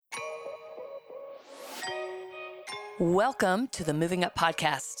Welcome to the Moving Up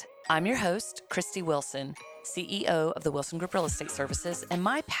Podcast. I'm your host, Christy Wilson, CEO of the Wilson Group Real Estate Services, and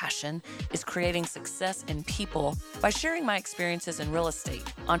my passion is creating success in people by sharing my experiences in real estate,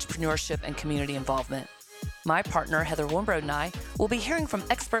 entrepreneurship, and community involvement. My partner, Heather Wimbrod, and I will be hearing from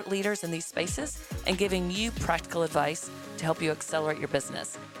expert leaders in these spaces and giving you practical advice to help you accelerate your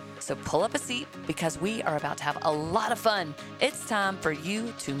business. So pull up a seat because we are about to have a lot of fun. It's time for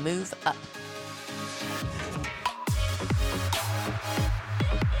you to move up.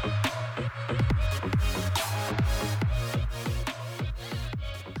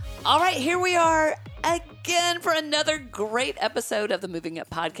 All right, here we are again for another great episode of the Moving Up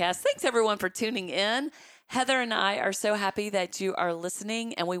Podcast. Thanks, everyone, for tuning in. Heather and I are so happy that you are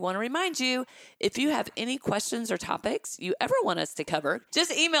listening, and we want to remind you, if you have any questions or topics you ever want us to cover,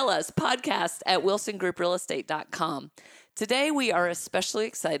 just email us, podcast@wilsongrouprealestate.com. Today, we are especially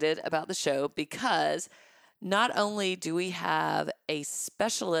excited about the show because not only do we have a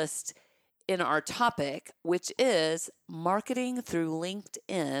specialist in our topic, which is marketing through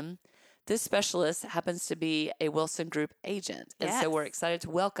LinkedIn. This specialist happens to be a Wilson Group agent. And so we're excited to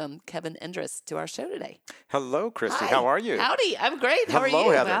welcome Kevin Endres to our show today. Hello, Christy. Hi. How are you? Howdy. I'm great. How Hello, are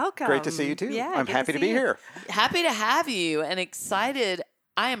you? Heather. Welcome. Great to see you, too. Yeah, I'm happy to be here. Happy to have you and excited.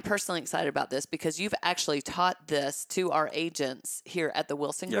 I am personally excited about this because you've actually taught this to our agents here at the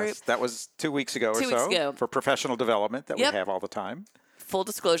Wilson Group. Yes, that was 2 weeks ago or 2 weeks so ago. for professional development that we have all the time. Full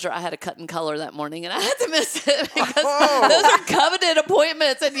disclosure, I had a cut and color that morning, and I had to miss it because those are coveted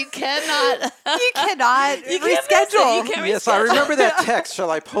appointments, and you cannot. You cannot You can't reschedule. miss it. You can't Yes, I reschedule. remember that text. Shall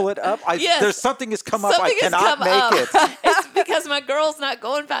I pull it up? Yes. There's something has come up. Something I has cannot come make up. it. It's because my girl's not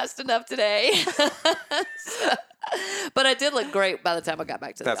going fast enough today. But I did look great by the time I got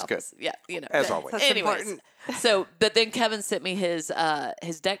back to the That's office. Good. Yeah, you know. As always. That's Anyways, important. but then Kevin sent me his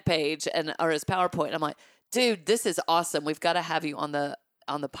deck page or his PowerPoint. And I'm like, dude, this is awesome. We've got to have you on the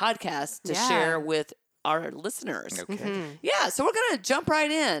podcast to share with our listeners. Okay. Mm-hmm. Yeah, so we're going to jump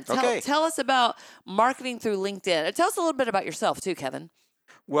right in. Tell us about marketing through LinkedIn. And tell us a little bit about yourself too, Kevin.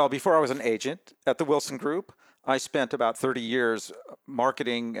 Well, before I was an agent at the Wilson Group, I spent about 30 years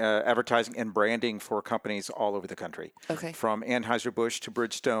marketing, advertising, and branding for companies all over the country. Okay. From Anheuser-Busch to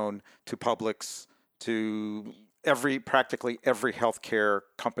Bridgestone to Publix to practically every healthcare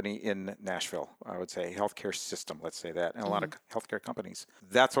company in Nashville, I would say, healthcare system, let's say that, and a lot of healthcare companies.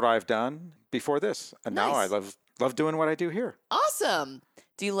 That's what I've done before this. And now I love doing what I do here. Awesome.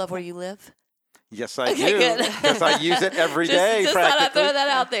 Do you love where you live? Yes, I Okay, do. good. Because I use it every day, just practically. thought I'd throw that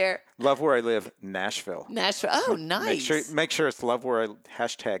out there. Love where I live, Nashville. Nashville. Oh, nice. Make sure it's love where I live,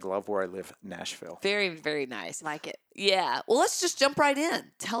 Nashville. Very, very nice. Like it. Yeah. Well, let's just jump right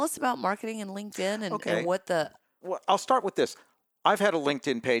in. Tell us about marketing and LinkedIn and what the... Well, I'll start with this. I've had a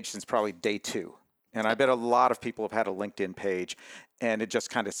LinkedIn page since probably day 2. And I bet a lot of people have had a LinkedIn page, and it just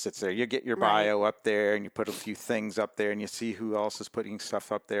kind of sits there. You get your bio up there, and you put a few things up there, and you see who else is putting stuff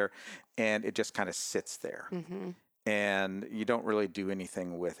up there, and it just kind of sits there. Mm-hmm. And you don't really do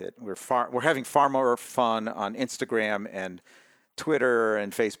anything with it. We're having far more fun on Instagram and Twitter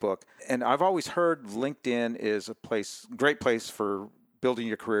and Facebook. And I've always heard LinkedIn is a great place for building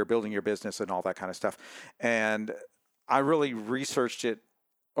your career, building your business, and all that kind of stuff. And I really researched it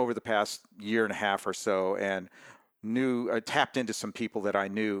over the past year and a half or so, and I tapped into some people that I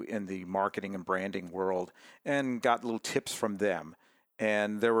knew in the marketing and branding world and got little tips from them.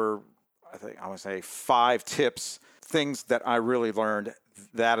 And there were, I would say 5 tips, things that I really learned.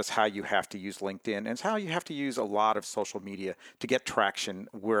 That is how you have to use LinkedIn, and it's how you have to use a lot of social media to get traction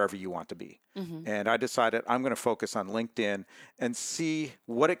wherever you want to be. Mm-hmm. And I decided I'm going to focus on LinkedIn and see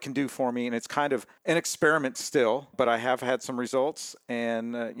what it can do for me. And it's kind of an experiment still, but I have had some results,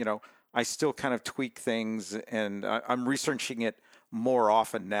 and I still kind of tweak things, and I'm researching it more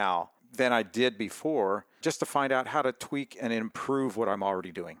often now than I did before, just to find out how to tweak and improve what I'm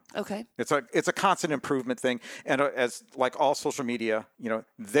already doing. Okay. It's a constant improvement thing. And as like all social media,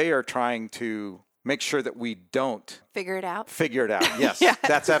 they are trying to make sure that we don't Figure it out. Yes,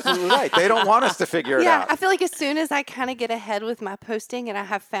 that's absolutely right. They don't want us to figure it out. I feel like as soon as I kind of get ahead with my posting and I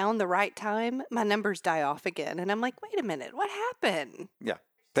have found the right time, my numbers die off again. And I'm like, wait a minute, what happened? Yeah.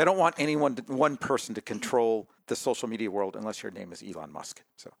 They don't want one person to control the social media world unless your name is Elon Musk.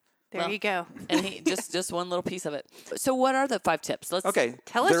 So There you go. And he just one little piece of it. So what are the 5 tips?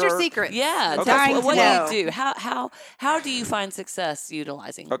 Tell us your secret. Yeah. Okay. What do you do? How do you find success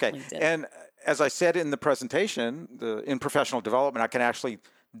utilizing LinkedIn? And as I said in the presentation, in professional development, I can actually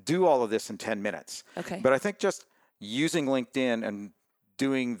do all of this in 10 minutes. Okay. But I think just using LinkedIn and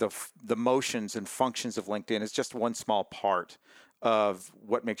doing the motions and functions of LinkedIn is just one small part of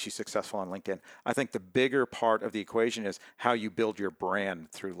what makes you successful on LinkedIn. I think the bigger part of the equation is how you build your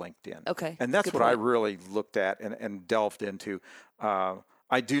brand through LinkedIn. Okay. And that's Good what I point. really looked at and delved into.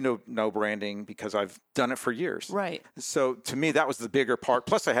 I do know branding because I've done it for years. Right. So to me, that was the bigger part.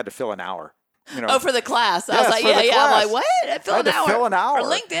 Plus, I had to fill an hour. Oh, for the class. I Yes, was like, for the I'm class. like, what? I I had to fill an hour. for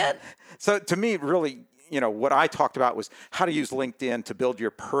LinkedIn. So to me, really, what I talked about was how to use LinkedIn to build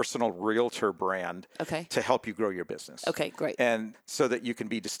your personal realtor brand Okay. to help you grow your business. Okay, great. And so that you can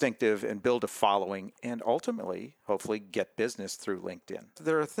be distinctive and build a following and ultimately, hopefully, get business through LinkedIn.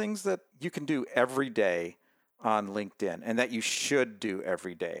 There are things that you can do every day on LinkedIn and that you should do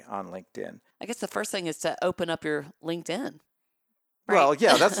every day on LinkedIn. I guess the first thing is to open up your LinkedIn. Right. Well,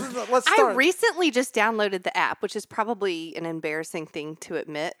 yeah, let's I start. recently just downloaded the app, which is probably an embarrassing thing to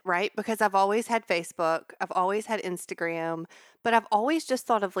admit, right? Because I've always had Facebook, I've always had Instagram, but I've always just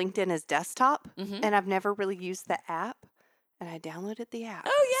thought of LinkedIn as desktop, and I've never really used the app. And I downloaded the app.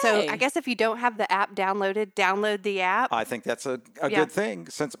 Oh, So yay. I guess if you don't have the app downloaded, download the app. I think that's a Yeah. good thing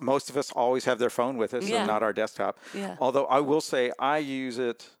since most of us always have their phone with us Yeah. and not our desktop. Yeah. Although I will say I use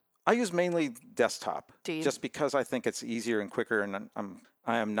mainly desktop Do you? just because I think it's easier and quicker and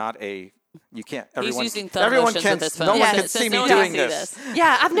I am not a you can't He's everyone using thumb everyone motions can with his phone. no one Yeah. can So see no me one can doing see this.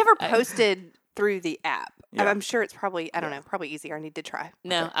 Yeah, I've never posted through the app. Yeah. I'm sure it's probably, I don't know, probably easier. I need to try.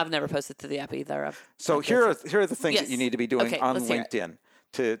 No, I've never posted to the app either. So here are the things that you Yes. need to be doing Okay, on let's hear it. LinkedIn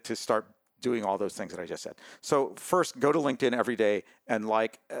to start doing all those things that I just said. So first, go to LinkedIn every day and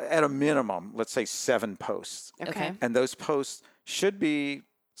at a minimum, let's say 7 posts. Okay. And those posts should be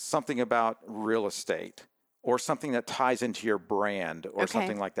something about real estate or something that ties into your brand or Okay.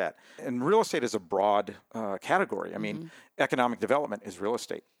 something like that. And real estate is a broad category. I mean, economic development is real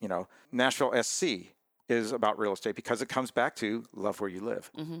estate. Nashville SC is about real estate because it comes back to love where you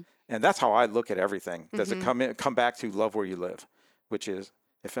live. And that's how I look at everything. Does it come back to love where you live, which is,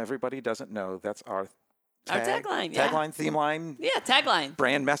 if everybody doesn't know, that's our tagline, yeah. Tagline, theme line, Yeah, tagline.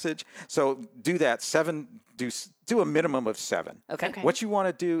 brand message. So do that. 7, do a minimum of 7. Okay. What you want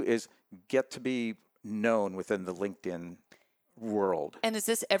to do is get to be known within the LinkedIn world And is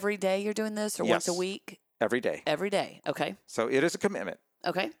this every day you're doing this or once a Yes. week? every day. Every day. Okay. So it is a commitment.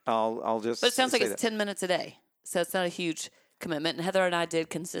 Okay. I'll just But it sounds like say it's that. 10 minutes a day. So it's not a huge commitment. And Heather and I did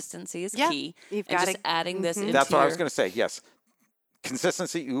consistency is Yeah, key. you've and gotta- just adding this into That's what I was your- going to say. Yes.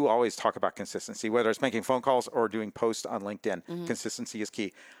 Consistency, you always talk about consistency, whether it's making phone calls or doing posts on LinkedIn. Consistency is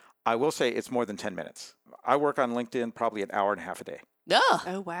key. I will say it's more than 10 minutes. I work on LinkedIn probably an hour and a half a day. Oh,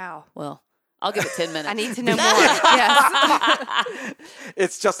 Oh, wow. well, I'll give it 10 minutes. I need to know more. Yes.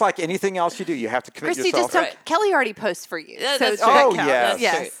 It's just like anything else you do. You have to commit Christy, yourself. just don't, Kelly already posts for you. Yeah, so that's that true. Oh, counts. yes.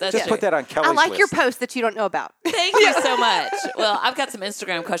 Yes. That's true. Just put that on Kelly's I like your list. post that you don't know about. Thank you so much. Well, I've got some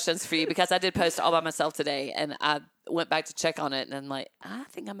Instagram questions for you because I did post all by myself today and I went back to check on it and I'm like, I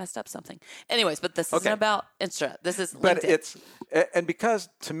think I messed up something. Anyways, but this isn't Okay. about Insta. This is But LinkedIn. and because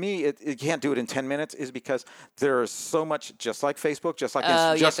to me you can't do it in 10 minutes is because there is so much, just like Facebook, just like Oh, you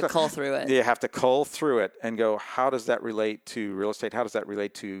have just to cull through it. You have to cull through it and go, how does that relate to real estate? How does that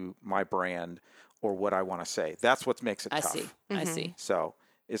relate to my brand or what I want to say? That's what makes it I tough. see. I see. So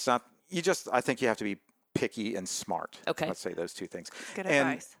it's not, I think you have to be picky and smart. Okay. Let's say those two things. Good and,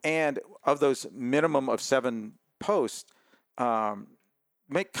 advice. And of those minimum of 7 posts,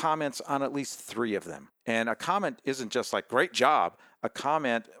 make comments on at least 3 of them. And a comment isn't just like, great job. A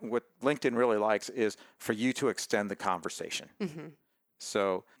comment, what LinkedIn really likes is for you to extend the conversation.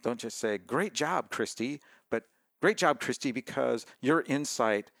 So don't just say, great job, Christy, but great job, Christy, because your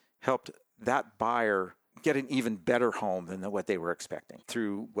insight helped that buyer get an even better home than what they were expecting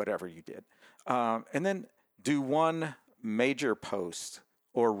through whatever you did. And then do one major post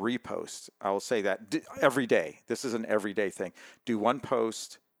or repost. I will say that every day. This is an everyday thing. Do one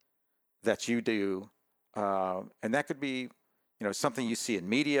post that you do, and that could be, something you see in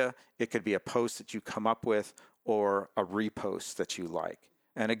media. It could be a post that you come up with or a repost that you like.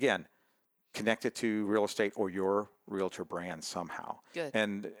 And again, connect it to real estate or your realtor brand somehow. Good.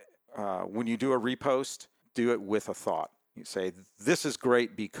 And when you do a repost, do it with a thought. You say, this is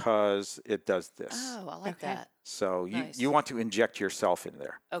great because it does this. Oh, I like Okay. that. So Nice. you want to inject yourself in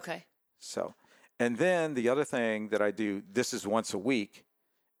there. Okay. So, and then the other thing that I do, this is once a week,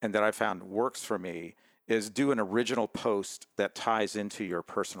 and that I found works for me, is do an original post that ties into your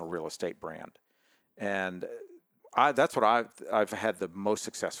personal real estate brand. And that's what I've had the most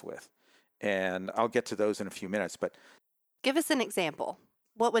success with. And I'll get to those in a few minutes. But Give us an example.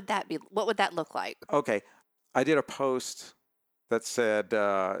 What would that be? What would that look like? okay, I did a post that said,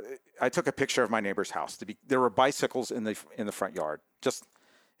 I took a picture of my neighbor's house. There were bicycles in the front yard.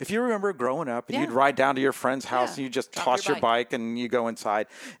 If you remember growing up and you'd ride down to your friend's house and you just toss your bike and you go inside.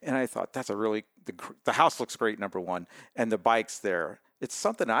 And I thought, that's a really, the house looks great, number one. And the bike's there. It's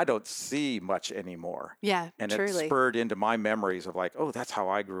something I don't see much anymore. Yeah, and truly. It spurred into my memories of like, oh, that's how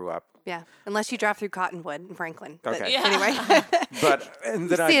I grew up. Yeah, unless you drive through Cottonwood in Franklin. Okay. But anyway. And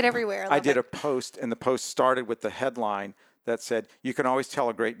then see it everywhere. I did a post, and the post started with the headline that said, you can always tell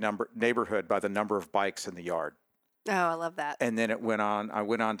a great neighborhood by the number of bikes in the yard. Oh, I love that. And then it went on. I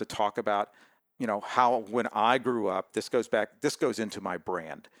went on to talk about, how when I grew up, this goes into my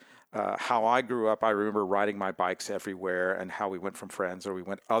brand. How I grew up, I remember riding my bikes everywhere and how we went from friends or we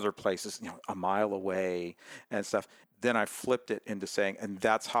went other places, a mile away and stuff. Then I flipped it into saying, and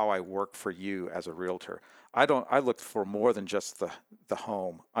that's how I work for you as a realtor. I look for more than just the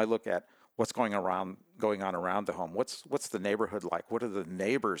home. I look at what's going on around the home. What's the neighborhood like? What are the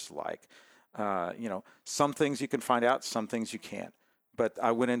neighbors like? Some things you can find out, some things you can't. But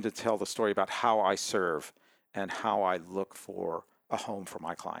I went in to tell the story about how I serve and how I look for a home for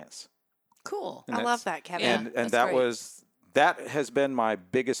my clients. Cool. I love that, Kevin. And that has been my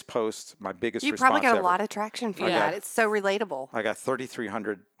biggest post, my biggest response. You probably got ever. a lot of traction for that. It's so relatable. I got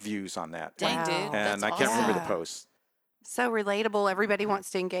 3,300 views on that. Dang, dude. And That's I can't remember the awesome. post. So relatable. Everybody wants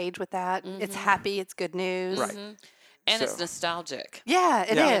to engage with that. It's happy. It's good news. Right. And it's nostalgic. Yeah,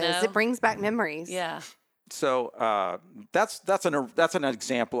 it is. You know? It brings back memories. Yeah. So that's an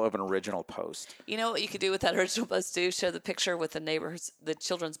example of an original post. You know what you could do with that original post too? Show the picture with the neighbors, the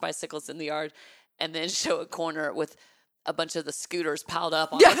children's bicycles in the yard, and then show a corner with a bunch of the scooters piled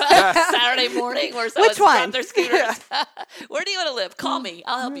up on a Saturday morning where someone's brought their scooters. Where do you want to live? Call me.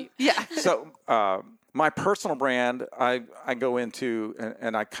 I'll help you. Yeah. So my personal brand, I go into,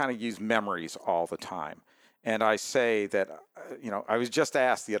 and I kind of use memories all the time. And I say that, I was just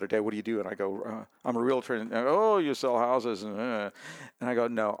asked the other day, what do you do? And I go, I'm a realtor. And oh, you sell houses. And I go,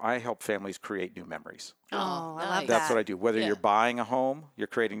 no, I help families create new memories. Oh, I love that. That's what I do. Whether you're buying a home, you're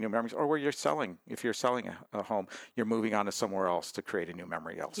creating new memories, or where you're selling. If you're selling a home, you're moving on to somewhere else to create a new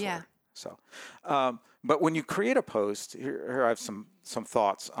memory elsewhere. Yeah. So, but when you create a post, here I have some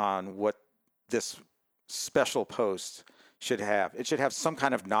thoughts on what this special post should have. It should have some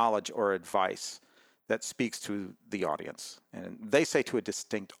kind of knowledge or advice that speaks to the audience. And they say to a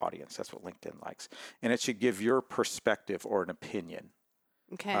distinct audience. That's what LinkedIn likes. And it should give your perspective or an opinion.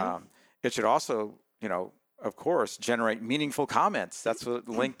 Okay. It should also, of course, generate meaningful comments. That's what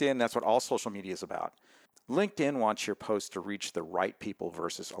LinkedIn, that's what all social media is about. LinkedIn wants your post to reach the right people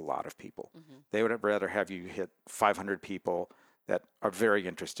versus a lot of people. Mm-hmm. They would rather have you hit 500 people that are very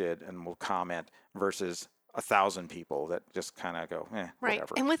interested and will comment versus 1,000 people that just kind of go, right.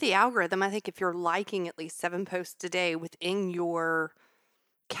 Whatever. And with the algorithm, I think if you're liking at least 7 posts a day within your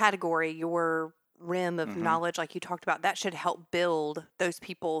category, your rim of knowledge, like you talked about, that should help build those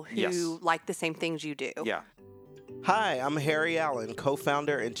people who like the same things you do. Yeah. Hi, I'm Harry Allen,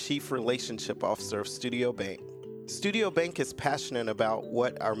 co-founder and chief relationship officer of Studio Bank. Studio Bank is passionate about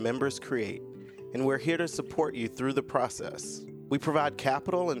what our members create, and we're here to support you through the process. We provide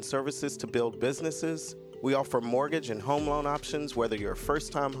capital and services to build businesses. We offer mortgage and home loan options, whether you're a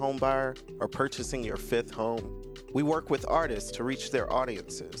first-time home buyer or purchasing your 5th home. We work with artists to reach their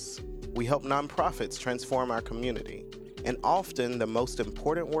audiences. We help nonprofits transform our community. And often, the most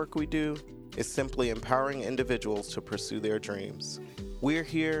important work we do is simply empowering individuals to pursue their dreams. We're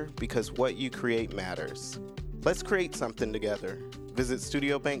here because what you create matters. Let's create something together. Visit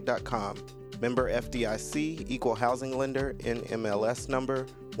studiobank.com. Member FDIC, Equal Housing Lender, NMLS number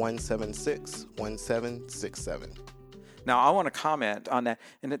 1761767. Now, I want to comment on that.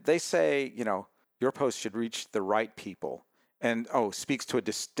 And they say, your post should reach the right people and, speaks to a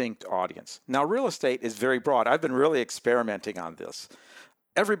distinct audience. Now, real estate is very broad. I've been really experimenting on this.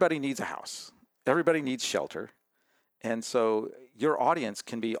 Everybody needs a house. Everybody needs shelter. And so your audience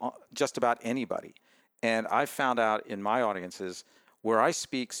can be just about anybody. And I found out in my audiences where I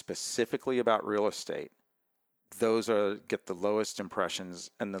speak specifically about real estate, those get the lowest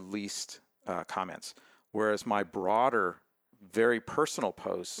impressions and the least comments. Whereas my broader, very personal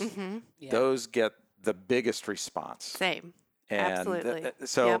posts, those get the biggest response. Same. And absolutely.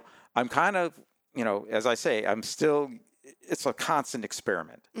 I'm kind of, as I say, it's a constant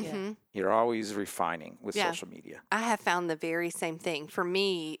experiment. Mm-hmm. You're always refining with social media. I have found the very same thing. For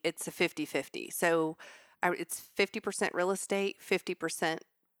me, it's a 50-50. So it's 50% real estate, 50%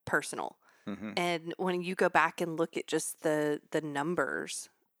 personal. Mm-hmm. And when you go back and look at just the numbers,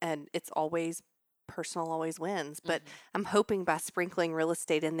 and it's always personal always wins. But I'm hoping by sprinkling real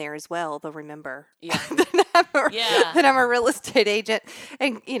estate in there as well, they'll remember that I'm a real estate agent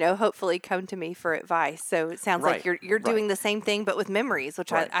and, hopefully come to me for advice. So it sounds like you're doing the same thing, but with memories,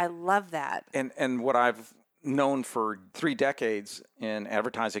 which I love that. And what I've known for 3 decades in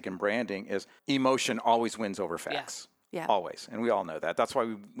advertising and branding is emotion always wins over facts. Yeah. Always. And we all know that. That's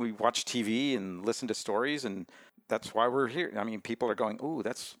why we watch TV and listen to stories, and that's why we're here. I mean, people are going, ooh,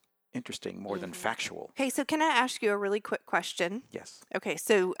 that's interesting, more than factual. Okay, so can I ask you a really quick question? Yes. Okay,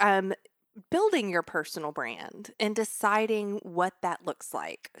 so building your personal brand and deciding what that looks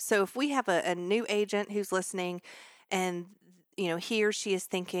like. So if we have a new agent who's listening and, he or she is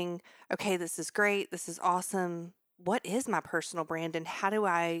thinking, okay, this is great, this is awesome. What is my personal brand and how do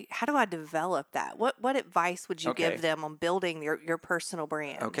I develop that? What advice would you give them on building your personal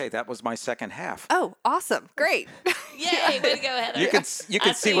brand? Okay, that was my second half. Oh, awesome. Great. Yay, way to go, Heather. You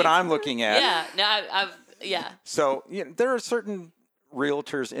can see what I'm looking at. Yeah, no, I've So there are certain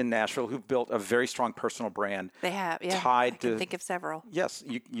realtors in Nashville who've built a very strong personal brand. They have, yeah. Tied I can to think of several. Yes,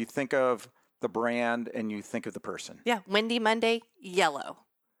 you think of the brand and you think of the person. Yeah, Wendy Monday, yellow.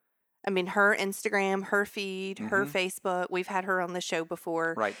 I mean, her Instagram, her feed, her Facebook, we've had her on the show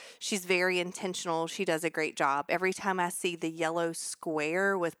before. Right. She's very intentional. She does a great job. Every time I see the yellow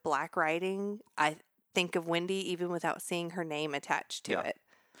square with black writing, I think of Wendy even without seeing her name attached to it.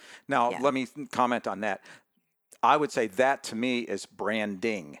 Now, let me comment on that. I would say that to me is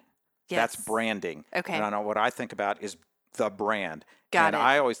branding. Yes. That's branding. Okay. And I know what I think about is the brand. Got it.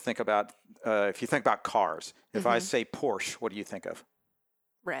 I always think about, if you think about cars, if I say Porsche, what do you think of?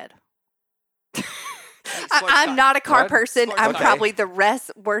 Red. Sports I'm car. not a car What? person. Sports I'm car. probably the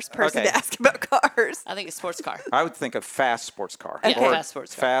worst person to ask about cars. I think it's sports car. I would think of fast sports car. Yeah, or fast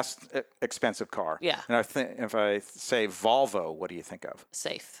sports car. Fast, expensive car. Yeah. And I think if I say Volvo, what do you think of?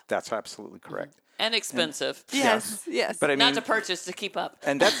 Safe That's absolutely correct. and expensive. Yes. But I mean, Not to purchase, to keep up.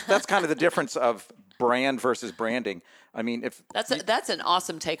 and that's kind of the difference of brand versus branding. I mean, if That's an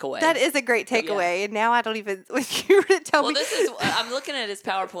awesome takeaway. That is a great takeaway. And now I don't even, if you were to tell Well, me. I'm looking at his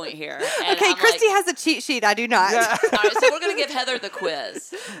PowerPoint here. And Okay, I'm Christy like, has a cheat sheet. I do not. all right, so we're going to give Heather the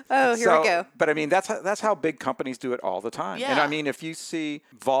quiz. Oh, here we go. But I mean, that's how big companies do it all the time. And Yeah. I mean, if you see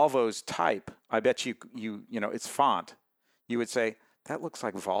Volvo's type, I bet you it's font. You would say that looks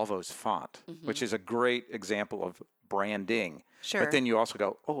like Volvo's font, which is a great example of branding. Sure. But then you also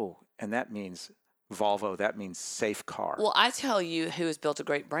go, oh, and that means Volvo. That means safe car. Well, I tell you who has built a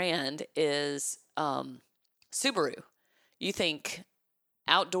great brand is Subaru. You think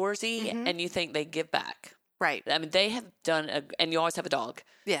outdoorsy and you think they give back. Right. I mean, they have done, and you always have a dog.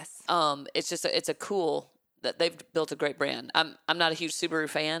 Yes. It's just, it's a cool, that they've built a great brand. I'm not a huge Subaru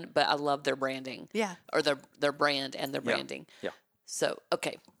fan, but I love their branding. Yeah. Or their brand and their branding. Yeah. So,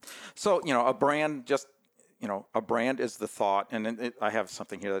 okay. So, a brand just, a brand is the thought. And I have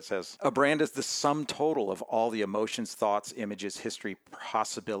something here that says a brand is the sum total of all the emotions, thoughts, images, history,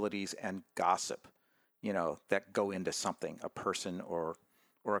 possibilities, and gossip, that go into something, a person or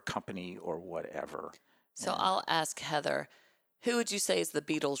a company or whatever. So I'll ask Heather, who would you say is the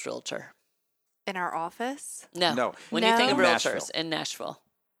Beatles realtor? In our office? No. When you think of No. realtors in Nashville,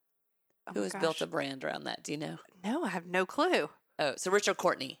 Oh, who has gosh. built a brand around that? Do you know? No, I have no clue. Oh, so Richard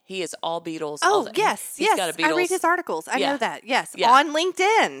Courtney. He is all Beatles. Oh, yes. He's got a Beatles. I read his articles. I Yeah. know that. Yes. Yeah. On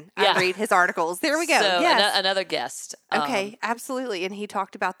LinkedIn, Yeah. I read his articles. There we go. So yes. another guest. Okay, absolutely. And he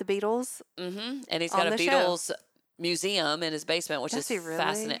talked about the Beatles. And he's on got a the show. Beatles museum in his basement, which Does is he really?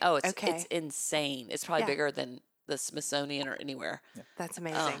 fascinating. Oh, it's Okay. insane. It's probably Yeah. bigger than the Smithsonian or anywhere. That's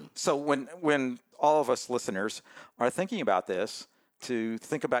amazing. So when all of us listeners are thinking about this, to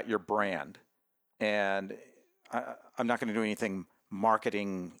think about your brand, and I'm not going to do anything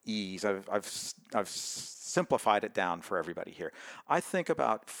marketing ease. I've simplified it down for everybody here. I think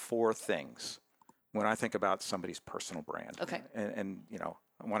about 4 things when I think about somebody's personal brand. Okay. And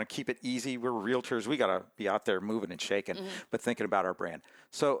I want to keep it easy. We're realtors. We got to be out there moving and shaking, but thinking about our brand.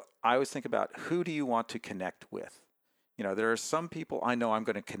 So I always think about, who do you want to connect with? There are some people I know I'm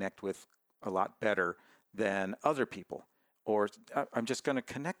going to connect with a lot better than other people, or I'm just going to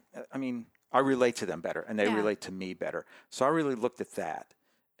connect. I mean, I relate to them better and they relate to me better. So I really looked at that.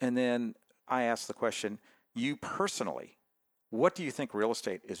 And then I asked the question, you personally, what do you think real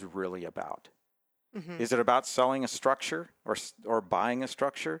estate is really about? Is it about selling a structure or buying a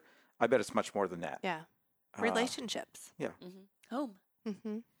structure? I bet it's much more than that. Yeah. Relationships. Yeah. Home.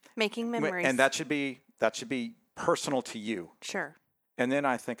 Making memories. And that should be personal to you. Sure. And then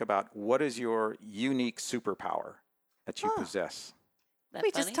I think about, what is your unique superpower that you possess? That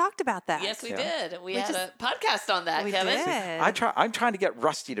We funny? just talked about that. Yes, we Yeah. did. We had a podcast on that, We Kevin. did. I'm trying to get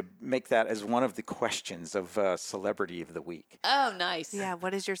Rusty to make that as one of the questions of Celebrity of the Week. Oh, nice. Yeah.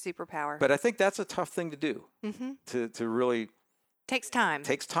 What is your superpower? But I think that's a tough thing to do. To really Takes time.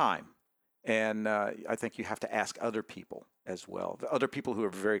 takes time, and I think you have to ask other people as well, the other people who are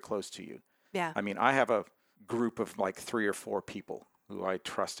very close to you. Yeah. I mean, I have a group of like 3 or 4 people who I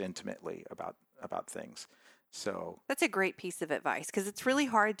trust intimately about things. So That's a great piece of advice because it's really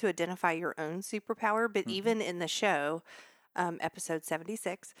hard to identify your own superpower. But even in the show, episode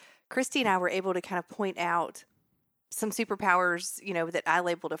 76, Christy and I were able to kind of point out some superpowers, that I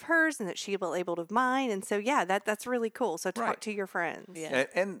labeled of hers and that she labeled of mine. And so, yeah, that's really cool. So talk Right. to your friends. Yeah.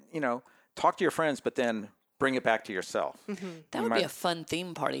 and talk to your friends, but then bring it back to yourself. That would be a fun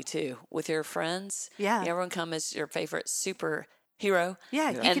theme party, too, with your friends. Yeah. Everyone come as your favorite superhero. Yeah,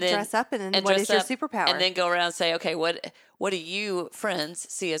 you And could then- dress up and then and what dress is your up, superpower? And then go around and say, okay, what do you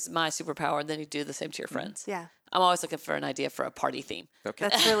friends see as my superpower? And then you do the same to your friends. yeah. I'm always looking for an idea for a party theme. Okay.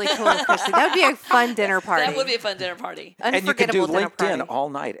 That's really cool, Christy. That would be a fun dinner party. That would be a fun dinner party. And you can do Unforgettable dinner LinkedIn party. all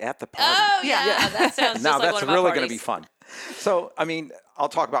night at the party. Oh, yeah. That sounds Now just like that's one of my really parties. going to be fun. So, I mean, I'll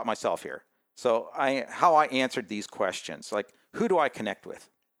talk about myself here. So, how I answered these questions, like who do I connect with?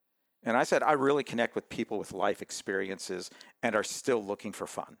 And I said I really connect with people with life experiences and are still looking for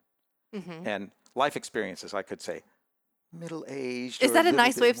fun. And life experiences, I could say, middle-aged. Is or that a little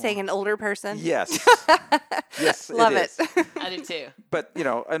nice bit way of more. saying an older person? Yes. Yes, Love it it. is. I do too. But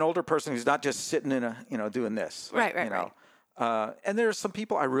an older person who's not just sitting in doing this. Right, you know. And there are some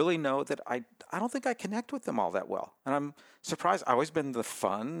people I really know that I don't think I connect with them all that well, and I'm surprised. I've always been the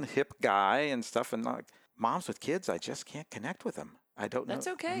fun, hip guy and stuff, and like moms with kids, I just can't connect with them. I don't know. That's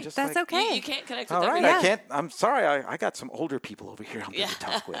okay. I'm just That's like, okay. You can't connect with All right, everyone. I can't. I'm sorry. I got some older people over here. I'm going to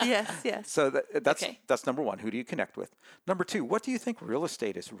talk with. Yes. So that's Okay. that's number one. Who do you connect with? Number two, what do you think real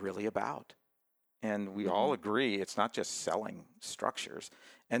estate is really about? And we all agree it's not just selling structures.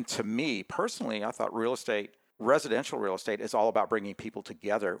 And to me personally, I thought residential real estate, is all about bringing people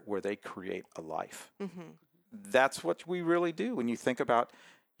together where they create a life. That's what we really do when you think about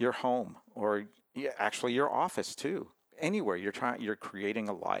your home or actually your office too. Anywhere you're creating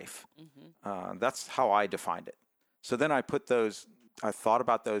a life. That's how I defined it. So then I thought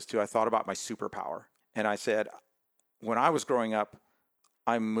about those two. I thought about my superpower. And I said, when I was growing up,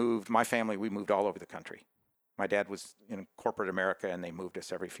 we moved all over the country. My dad was in corporate America and they moved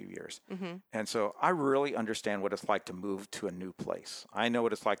us every few years. And so I really understand what it's like to move to a new place. I know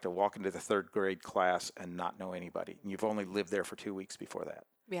what it's like to walk into the 3rd grade class and not know anybody. And you've only lived there for 2 weeks before that.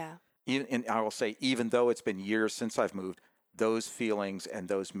 Yeah. And I will say, even though it's been years since I've moved, those feelings and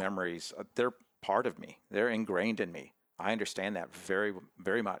those memories, they're part of me. They're ingrained in me. I understand that very,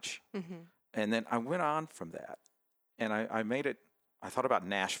 very much. And then I went on from that, and I thought about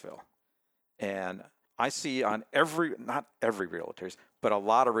Nashville. And I see on not every realtor's, but a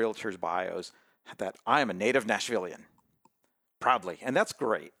lot of realtors' bios that I am a native Nashvilleian, proudly. And that's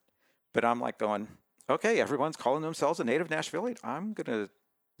great. But I'm like going, okay, everyone's calling themselves a native Nashvilleian. I'm going to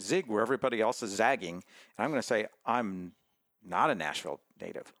zig where everybody else is zagging. And I'm going to say I'm not a Nashville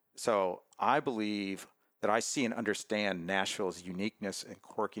native. So I believe that I see and understand Nashville's uniqueness and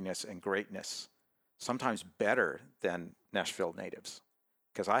quirkiness and greatness sometimes better than Nashville natives,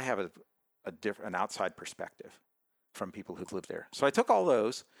 because I have an outside perspective from people who've lived there. So I took all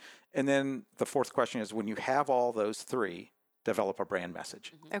those, and then the fourth question is, when you have all those three, develop a brand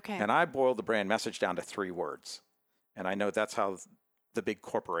message. Okay. And I boiled the brand message down to 3 words. And I know that's how the big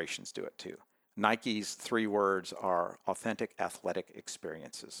corporations do it too. Nike's 3 words are authentic athletic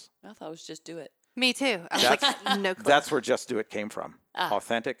experiences. I thought it was just do it. Me too. I was like, no clue. That's where Just Do It came from.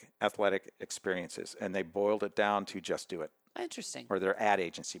 Authentic athletic experiences. And they boiled it down to Just Do It. Interesting. Or their ad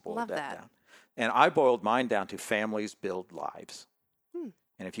agency boiled Love that that. down. And I boiled mine down to families build lives.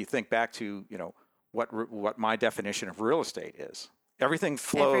 And if you think back to, what my definition of real estate is, everything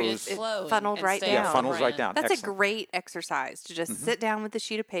flows. It Flow funneled and right stay down. on funnels right brand. down. That's Excellent. a great exercise to just sit down with a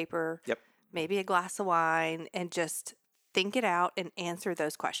sheet of paper, Yep. maybe a glass of wine, and just think it out and answer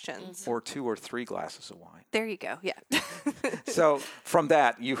those questions. Or 2 or 3 glasses of wine. There you go. Yeah. So from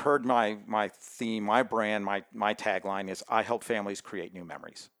that, you heard my theme, my brand, my tagline is I help families create new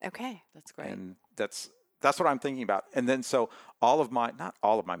memories. Okay. That's great. And that's what I'm thinking about. And then so not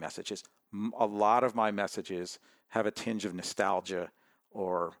all of my messages, a lot of my messages have a tinge of nostalgia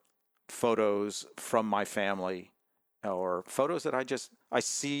or photos from my family or photos that I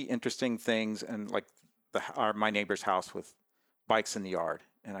see interesting things, and like my neighbor's house with bikes in the yard.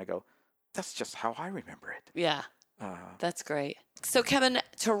 And I go, that's just how I remember it. Yeah. That's great. So, Kevin,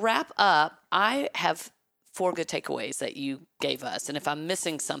 to wrap up, I have 4 good takeaways that you gave us. And if I'm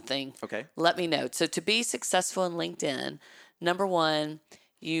missing something, Okay. let me know. So to be successful in LinkedIn, number 1,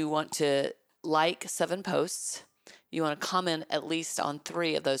 you want to like 7 posts. You want to comment at least on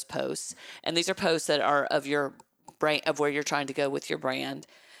 3 of those posts. And these are posts that are of your brand, of where you're trying to go with your brand.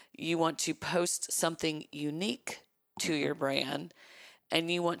 You want to post something unique to your brand, and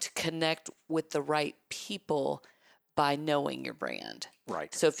you want to connect with the right people by knowing your brand.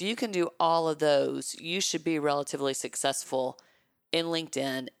 Right. So if you can do all of those, you should be relatively successful in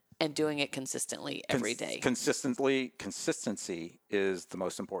LinkedIn and doing it consistently every day. Consistency is the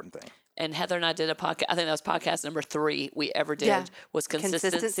most important thing. And Heather and I did a podcast. I think that was podcast number 3 we ever did, was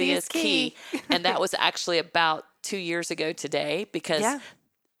consistency is key. And that was actually about 2 years ago today, because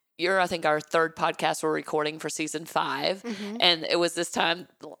you're, I think, our 3rd podcast we're recording for season 5. And it was this time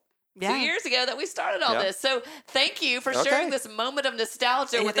 2 years ago that we started all this. So thank you for sharing this moment of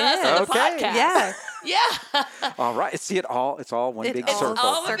nostalgia with us in the podcast. Yeah. All right. See, it's all one big circle.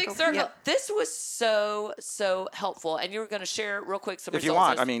 All one big circle. Yep. This was so helpful. And you were going to share real quick some results. If you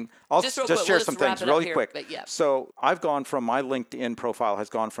want, I mean, I'll just share some things really quick. So I've gone from, my LinkedIn profile has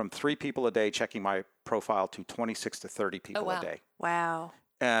gone from 3 people a day checking my profile to 26 to 30 people a day. Wow.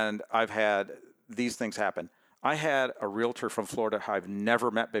 And I've had these things happen. I had a realtor from Florida who I've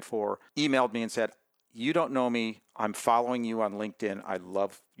never met before emailed me and said, "You don't know me. I'm following you on LinkedIn. I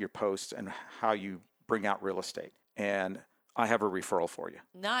love your posts and how you bring out real estate. And I have a referral for you."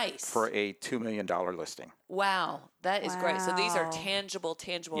 Nice. For a $2 million listing. Wow. That is great. So these are tangible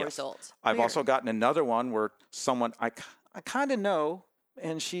results. I've also gotten another one where someone I kind of know,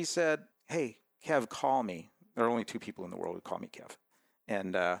 and she said, "Hey, Kev, call me." There are only 2 people in the world who call me Kev.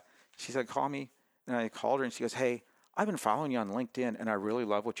 And she said, "Call me." And I called her and she goes, "Hey, I've been following you on LinkedIn and I really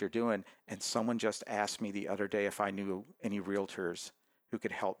love what you're doing. And someone just asked me the other day if I knew any realtors who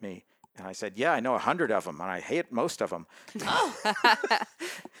could help me." And I said, "Yeah, I know 100 of them and I hate most of them." Oh.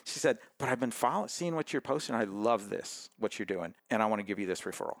 She said, "But I've been seeing what you're posting. I love what you're doing. And I want to give you this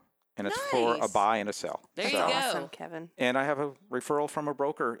referral." And it's for a buy and a sell. There you go. Awesome, Kevin. And I have a referral from a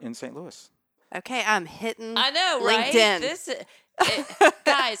broker in St. Louis. Okay, I'm hitting I know, right? LinkedIn.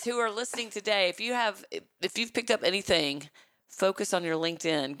 Guys who are listening today, if you've picked up anything, focus on your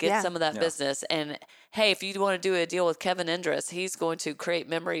LinkedIn, get some of that business. And hey, if you want to do a deal with Kevin Endres, he's going to create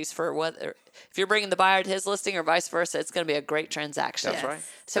memories for whether, if you're bringing the buyer to his listing or vice versa, it's going to be a great transaction. That's right.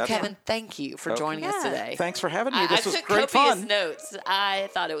 So Kevin, thank you for joining us today. Thanks for having me. This was took great copious fun. notes. I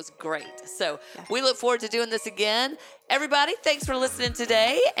thought it was great. So we look forward to doing this again. Everybody, thanks for listening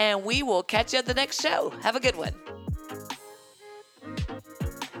today, and we will catch you at the next show. Have a good one.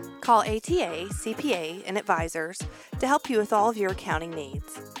 Call ATA, CPA, and Advisors to help you with all of your accounting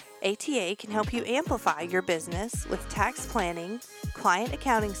needs. ATA can help you amplify your business with tax planning, client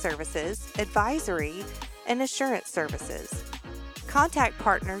accounting services, advisory, and assurance services. Contact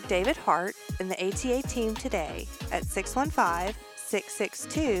partner David Hart and the ATA team today at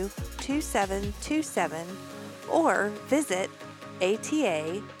 615-662-2727 or visit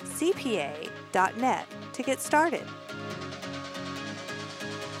atacpa.net to get started.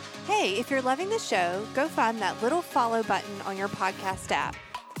 Hey, if you're loving the show, go find that little follow button on your podcast app.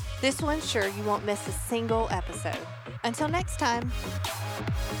 This will ensure you won't miss a single episode. Until next time.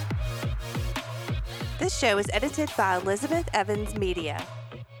 This show is edited by Elizabeth Evans Media.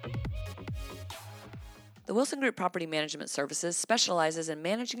 The Wilson Group Property Management Services specializes in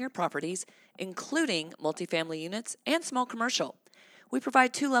managing your properties, including multifamily units and small commercial. We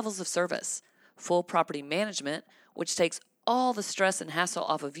provide 2 levels of service: full property management, which takes all the stress and hassle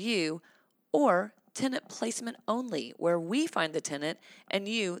off of you, or tenant placement only, where we find the tenant and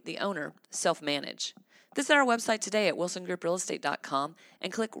you, the owner, self-manage. Visit our website today at wilsongrouprealestate.com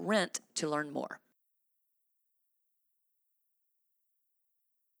and click Rent to learn more.